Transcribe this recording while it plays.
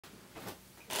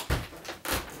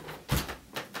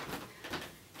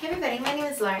everybody, my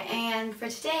name is Laura, and for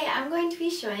today I'm going to be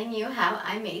showing you how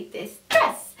I made this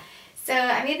dress. So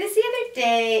I made this the other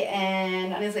day,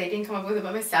 and honestly I didn't come up with it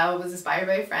by myself. It was inspired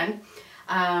by a friend,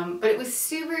 but it was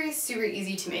super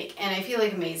easy to make, and I feel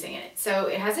like amazing in it. So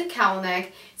it has a cowl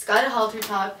neck, it's got a halter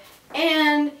top,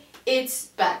 and it's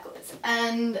backless,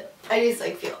 and I just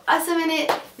feel awesome in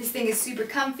it. This thing is super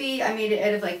comfy. I made it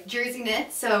out of jersey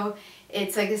knit, so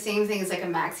it's the same thing as a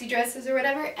maxi dresses or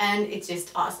whatever, and it's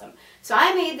just awesome. So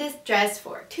I made this dress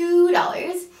for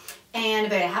 $2 and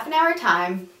about a half an hour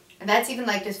time, and that's even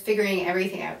just figuring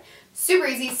everything out. Super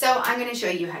easy, so I'm going to show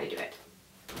you how to do it.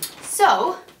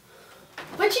 So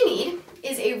what you need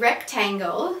is a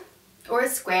rectangle or a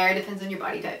square, depends on your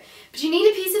body type, but you need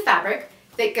a piece of fabric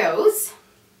that goes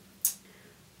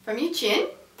from your chin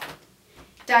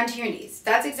down to your knees.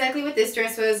 That's exactly what this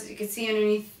dress was. You can see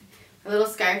underneath a little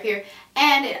scarf here,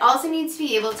 and it also needs to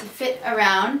be able to fit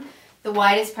around the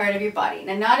widest part of your body.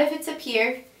 Now, not if it's up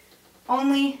here,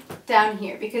 only down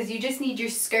here, because you just need your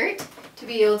skirt to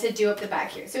be able to do up the back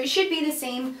here. So it should be the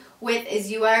same width as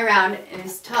you are around, and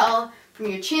as tall from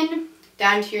your chin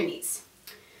down to your knees.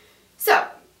 So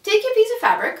take your piece of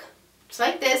fabric, just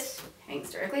like this,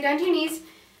 hangs directly down to your knees,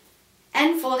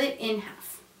 and fold it in half.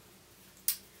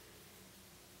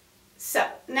 So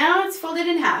now it's folded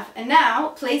in half, and now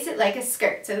place it like a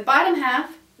skirt. So the bottom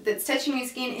half that's touching your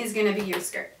skin is going to be your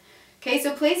skirt. Okay,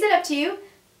 so place it up to you,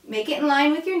 make it in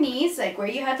line with your knees, like where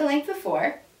you had the length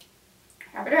before,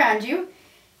 wrap it around you,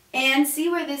 and see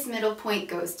where this middle point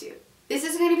goes to. This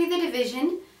is going to be the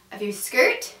division of your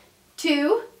skirt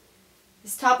to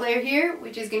this top layer here,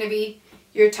 which is going to be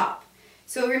your top.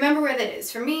 So remember where that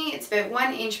is. For me, it's about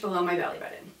 1 inch below my belly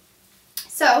button.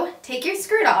 So take your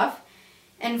skirt off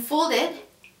and fold it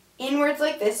inwards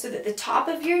like this, so that the top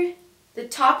of the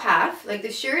top half, like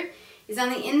the shirt, is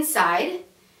on the inside,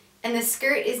 and the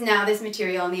skirt is now this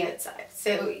material on the outside.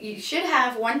 So you should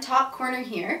have one top corner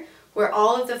here where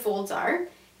all of the folds are, and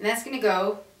that's going to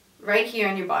go right here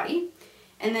on your body.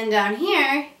 And then down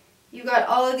here, you've got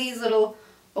all of these little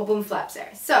open flaps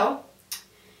there. So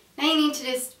now you need to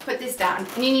just put this down,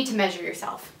 and you need to measure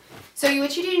yourself. So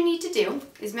what you need to do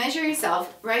is measure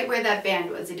yourself right where that band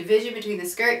was, the division between the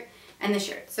skirt and the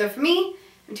shirt. So for me,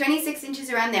 I'm 26 inches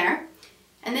around there,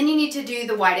 and then you need to do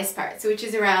the widest part, so which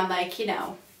is around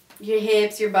your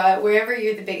hips, your butt, wherever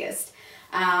you're the biggest.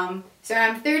 So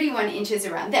I'm 31 inches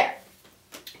around there.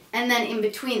 And then in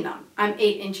between them, I'm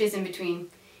 8 inches in between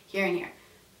here and here.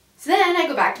 So then I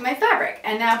go back to my fabric,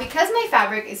 and now because my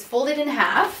fabric is folded in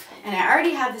half, and I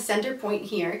already have the center point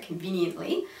here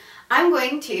conveniently, I'm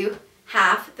going to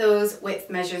half those width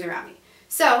measures around me.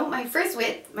 So my first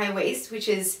width, my waist, which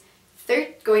is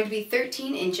going to be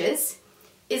 13 inches,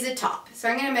 is a top. So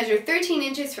I'm going to measure 13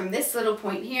 inches from this little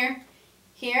point here,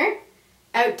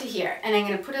 out to here, and I'm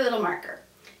going to put a little marker.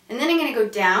 And then I'm going to go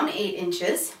down 8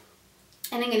 inches,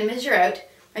 and I'm going to measure out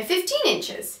my 15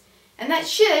 inches. And that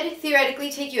should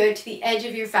theoretically take you out to the edge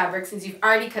of your fabric, since you've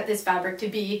already cut this fabric to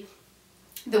be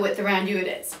the width around you it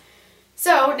is.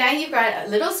 So now you've got a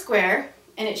little square,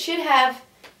 and it should have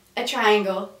a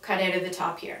triangle cut out of the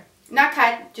top here. Not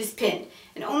cut, just pinned.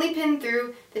 And only pinned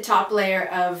through the top layer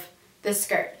of the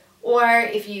skirt. Or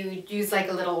if you use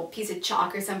a little piece of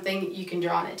chalk or something, you can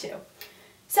draw on it too.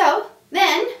 So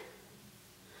then,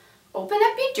 open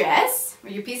up your dress, or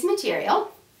your piece of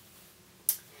material.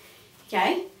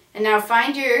 Okay, and now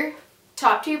find your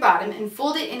top to your bottom and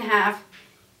fold it in half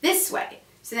this way.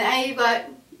 So now you've got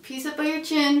a piece up by your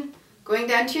chin, going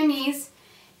down to your knees,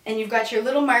 and you've got your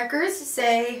little markers,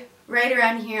 say, right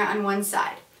around here on one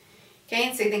side. Okay,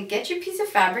 and so then get your piece of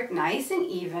fabric nice and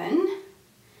even,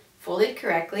 fold it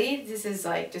correctly. This is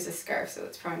just a scarf, so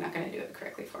it's probably not going to do it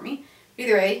correctly for me.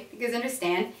 Either way, you guys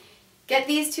understand. Get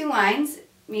these two lines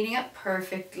meeting up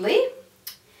perfectly,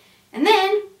 and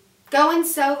then go and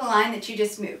sew the line that you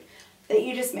just moved, that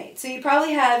you just made. So you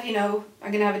probably have, are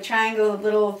going to have a triangle, a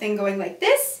little thing going like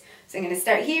this. So I'm going to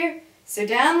start here, sew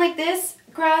down like this,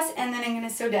 across, and then I'm going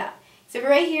to sew down. So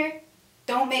right here,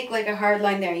 don't make a hard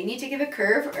line there. You need to give a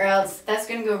curve, or else that's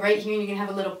going to go right here and you're going to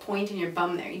have a little point in your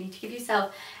bum there. You need to give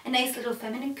yourself a nice little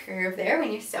feminine curve there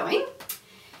when you're sewing.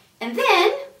 And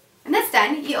then, when that's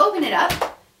done, you open it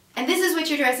up, and this is what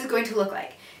your dress is going to look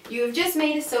like. You have just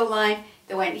made a sew line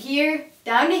that went here,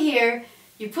 down to here.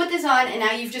 You put this on, and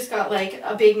now you've just got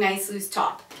a big, nice, loose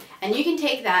top. And you can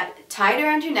take that, tie it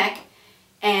around your neck,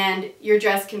 and your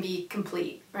dress can be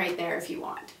complete right there if you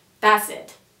want. That's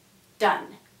it. Done.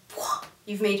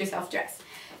 You've made yourself a dress.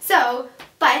 So,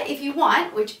 but if you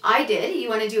want, which I did, you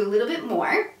want to do a little bit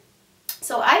more.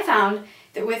 So I found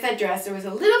that with that dress there was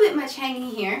a little bit much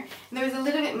hanging here, and there was a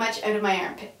little bit much out of my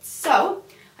armpits. So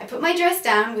I put my dress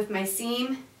down with my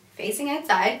seam facing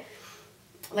outside,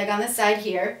 like on the side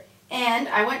here, and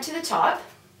I went to the top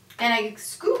and I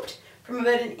scooped from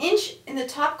about 1 inch in the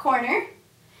top corner,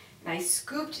 and I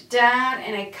scooped down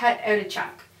and I cut out a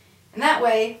chunk. And that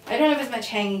way, I don't have as much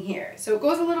hanging here. So it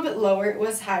goes a little bit lower, it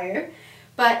was higher,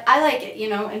 but I like it, you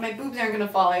know, and my boobs aren't gonna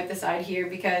fall out the side here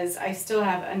because I still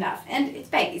have enough. And it's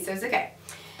baggy, so it's okay.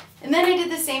 And then I did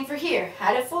the same for here.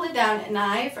 Had it folded down, and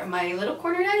I, from my little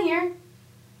corner down here,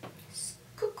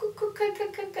 scoop,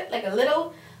 cut, like a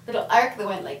little arc that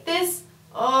went like this,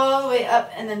 all the way up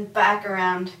and then back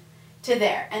around to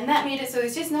there. And that made it so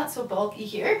it's just not so bulky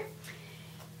here.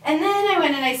 And then I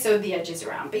went and I sewed the edges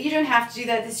around, but you don't have to do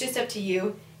that, it's just up to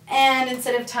you. And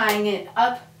instead of tying it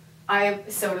up, I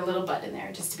sewed a little bud in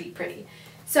there just to be pretty.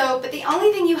 So, but the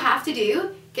only thing you have to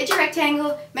do, get your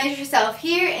rectangle, measure yourself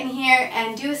here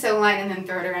and do a sew line, and then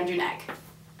throw it around your neck.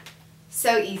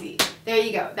 So easy. There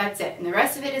you go, that's it. And the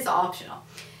rest of it is optional.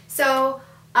 So,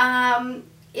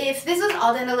 if this was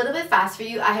all done a little bit fast for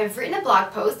you, I have written a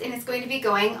blog post, and it's going to be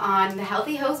going on the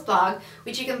Healthy Hose blog,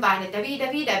 which you can find at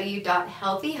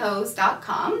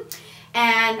www.healthyhose.com.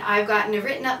 And I've gotten a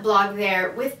written up blog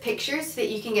there with pictures so that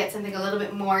you can get something a little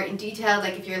bit more in detail,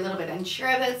 like if you're a little bit unsure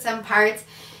about some parts.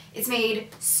 It's made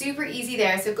super easy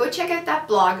there, so go check out that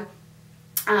blog.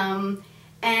 And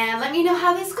let me know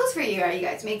how this goes for you. Are you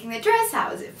guys making the dress?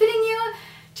 How is it fitting you?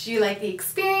 Did you like the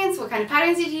experience? What kind of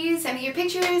patterns did you use? Send me your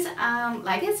pictures.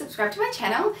 Like and subscribe to my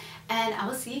channel, and I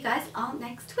will see you guys all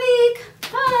next week.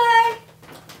 Bye!